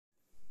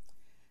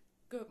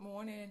Good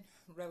morning,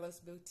 Rella's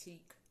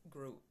Boutique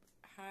Group.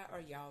 How are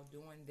y'all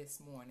doing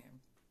this morning?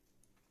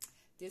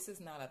 This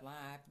is not a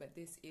live, but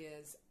this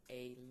is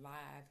a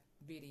live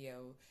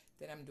video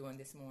that I'm doing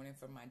this morning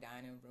from my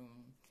dining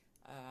room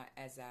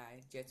as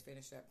I just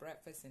finished up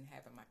breakfast and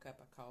having my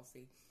cup of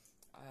coffee.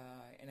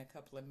 In a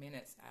couple of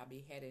minutes, I'll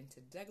be heading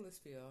to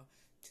Douglasville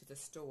to the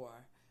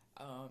store.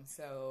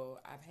 So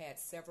I've had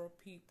several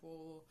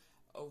people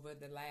over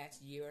the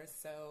last year or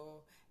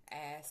so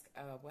ask,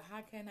 well,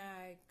 how can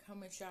I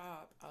come and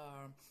shop?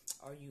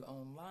 Are you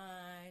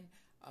online?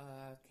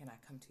 Can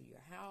I come to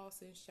your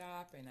house and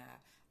shop? And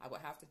I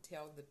would have to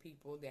tell the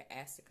people that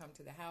asked to come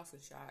to the house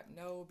and shop,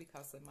 no,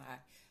 because of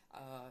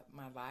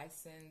my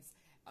license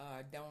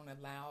don't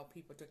allow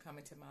people to come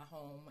into my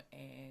home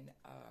and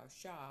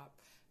shop,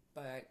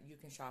 but you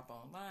can shop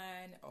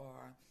online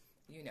or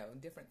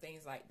different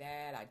things like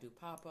that. I do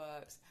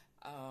pop-ups.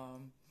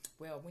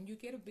 Well, when you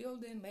get a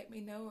building, let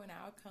me know and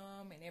I'll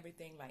come and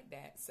everything like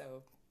that.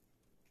 So,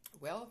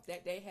 well,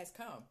 that day has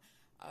come.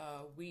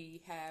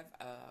 We have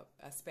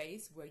a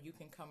space where you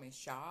can come and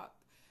shop.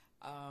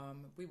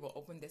 We will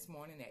open this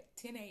morning at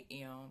 10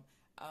 a.m.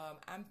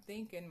 I'm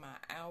thinking my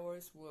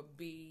hours will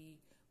be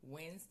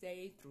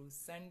Wednesday through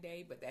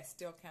Sunday, but that's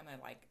still kind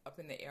of like up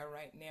in the air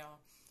right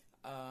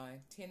now.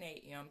 10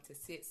 a.m. to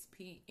 6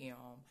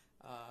 p.m.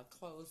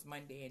 Closed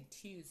Monday and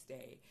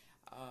Tuesday,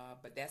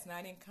 but that's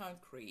not in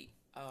concrete.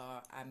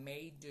 I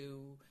may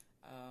do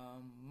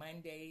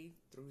Monday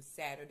through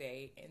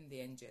Saturday and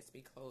then just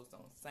be closed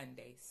on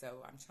Sunday. So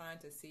I'm trying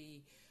to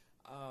see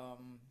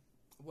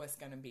what's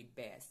going to be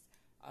best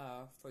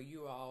for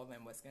you all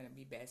and what's going to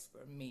be best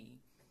for me.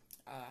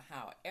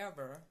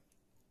 However,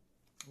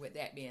 with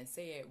that being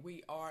said,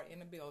 we are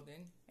in a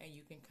building and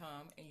you can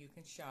come and you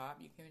can shop.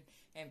 You can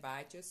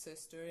invite your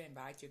sister,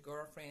 invite your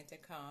girlfriend to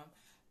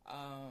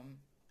come.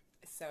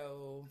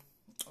 So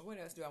what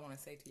else do I want to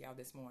say to y'all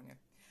this morning?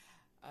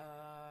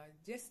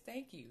 Just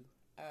thank you.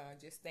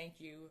 Just thank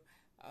you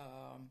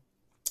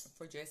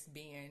for just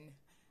being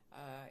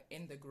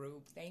in the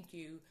group. Thank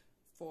you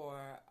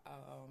for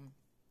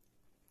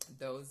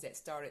those that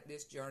started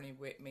this journey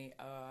with me.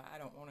 I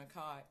don't want to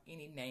call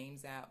any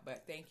names out,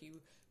 but thank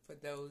you for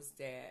those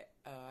that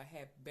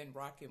have been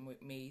rocking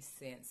with me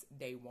since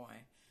day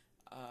one.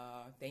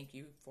 Thank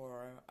you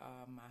for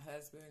my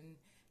husband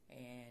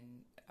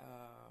and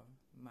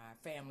my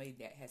family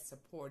that has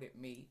supported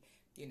me.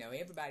 You know,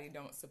 everybody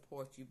don't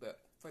support you,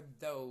 but for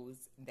those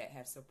that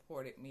have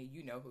supported me,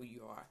 you know who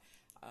you are.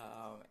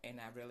 And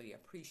I really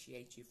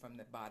appreciate you from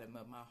the bottom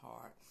of my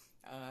heart.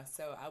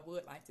 So I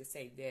would like to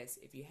say this: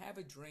 if you have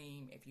a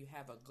dream, if you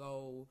have a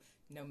goal,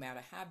 no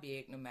matter how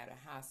big, no matter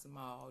how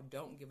small,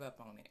 don't give up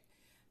on it.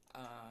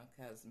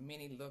 Because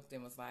many looked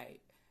and was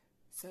like,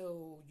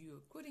 so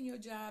you're quitting your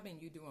job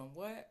and you're doing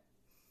what?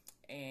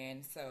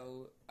 And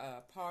so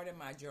part of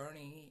my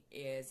journey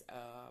is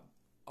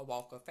a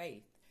walk of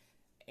faith.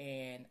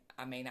 And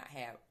I may not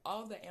have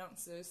all the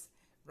answers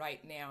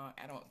right now.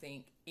 I don't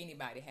think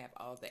anybody have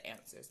all the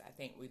answers. I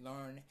think we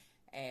learn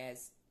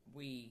as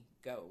we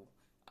go.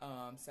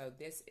 So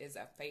this is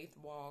a faith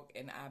walk,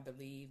 and I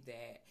believe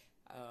that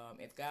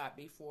if God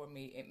be for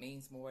me, it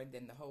means more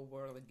than the whole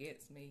world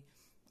against me.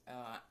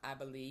 I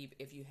believe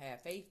if you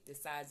have faith the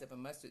size of a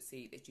mustard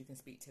seed, that you can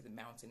speak to the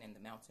mountain and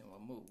the mountain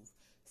will move.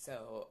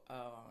 So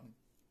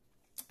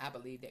I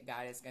believe that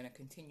God is going to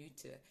continue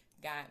to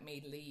guide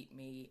me, lead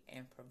me,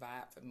 and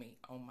provide for me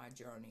on my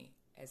journey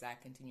as I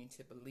continue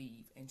to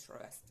believe and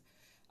trust.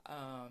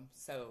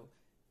 So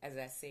as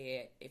I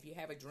said, if you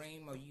have a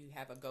dream or you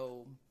have a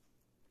goal,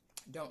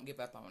 don't give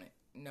up on it.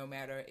 No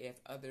matter if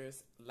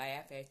others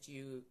laugh at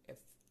you, if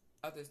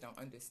others don't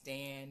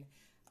understand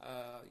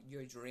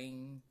your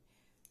dream,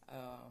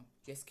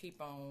 just keep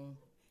on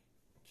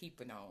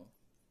keeping on.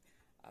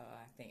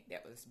 I think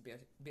that was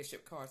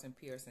Bishop Carson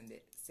Pearson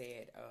that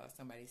said,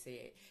 somebody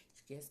said,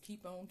 just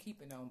keep on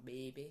keeping on,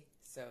 baby.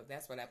 So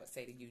that's what I would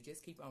say to you.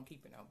 Just keep on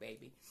keeping on,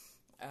 baby.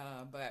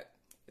 But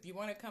if you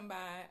want to come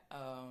by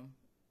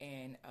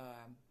and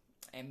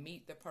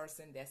meet the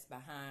person that's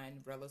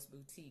behind Rella's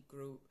Boutique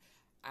Group,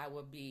 I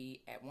will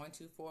be at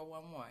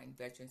 12411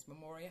 Veterans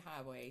Memorial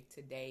Highway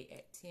today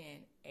at 10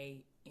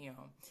 a.m.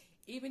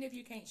 Even if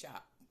you can't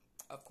shop.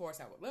 Of course,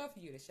 I would love for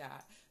you to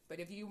shop,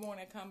 but if you want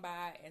to come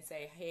by and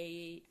say,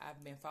 hey,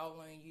 I've been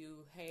following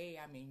you, hey,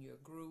 I'm in your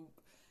group,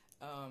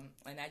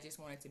 and I just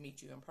wanted to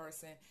meet you in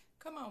person,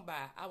 come on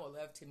by. I would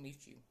love to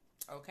meet you,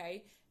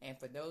 okay? And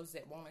for those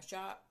that want to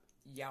shop,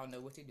 y'all know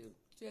what to do.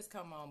 Just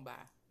come on by.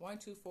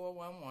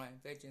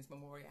 12411 Veterans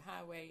Memorial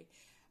Highway,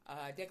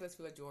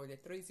 Douglasville, Georgia,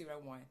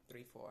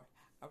 30134.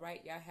 All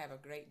right, y'all have a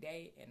great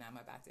day, and I'm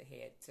about to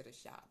head to the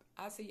shop.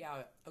 I'll see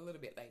y'all a little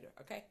bit later,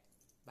 okay?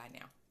 Bye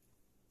now.